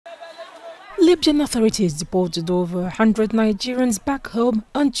Libyan authorities deported over 100 Nigerians back home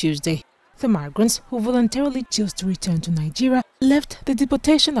on Tuesday. The migrants, who voluntarily chose to return to Nigeria, left the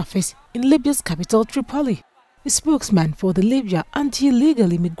deportation office in Libya's capital, Tripoli. A spokesman for the Libya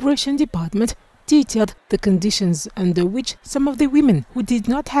Anti-Illegal Immigration Department detailed the conditions under which some of the women who did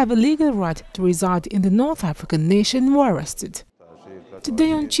not have a legal right to reside in the North African nation were arrested.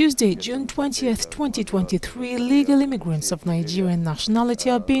 Today on Tuesday, June 20th, 2023, illegal immigrants of Nigerian nationality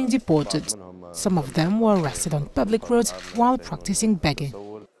are being deported. Some of them were arrested on public roads while practicing begging.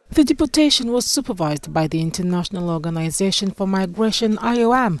 The deportation was supervised by the International Organization for Migration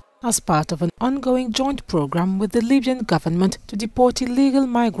 (IOM) as part of an ongoing joint program with the Libyan government to deport illegal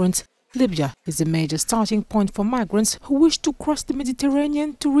migrants. Libya is a major starting point for migrants who wish to cross the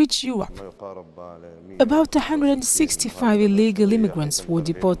Mediterranean to reach Europe. About 165 illegal immigrants were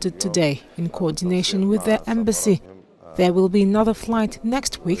deported today in coordination with their embassy. There will be another flight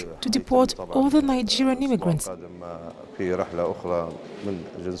next week to deport all the Nigerian immigrants.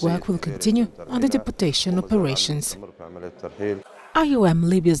 Work will continue on the deportation operations. IOM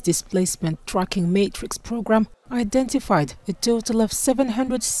Libya's displacement tracking matrix program identified a total of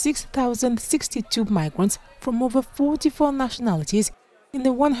 706,062 migrants from over 44 nationalities in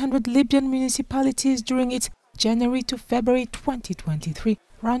the 100 Libyan municipalities during its January to February 2023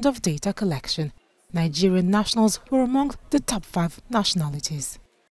 round of data collection. Nigerian nationals were among the top 5 nationalities.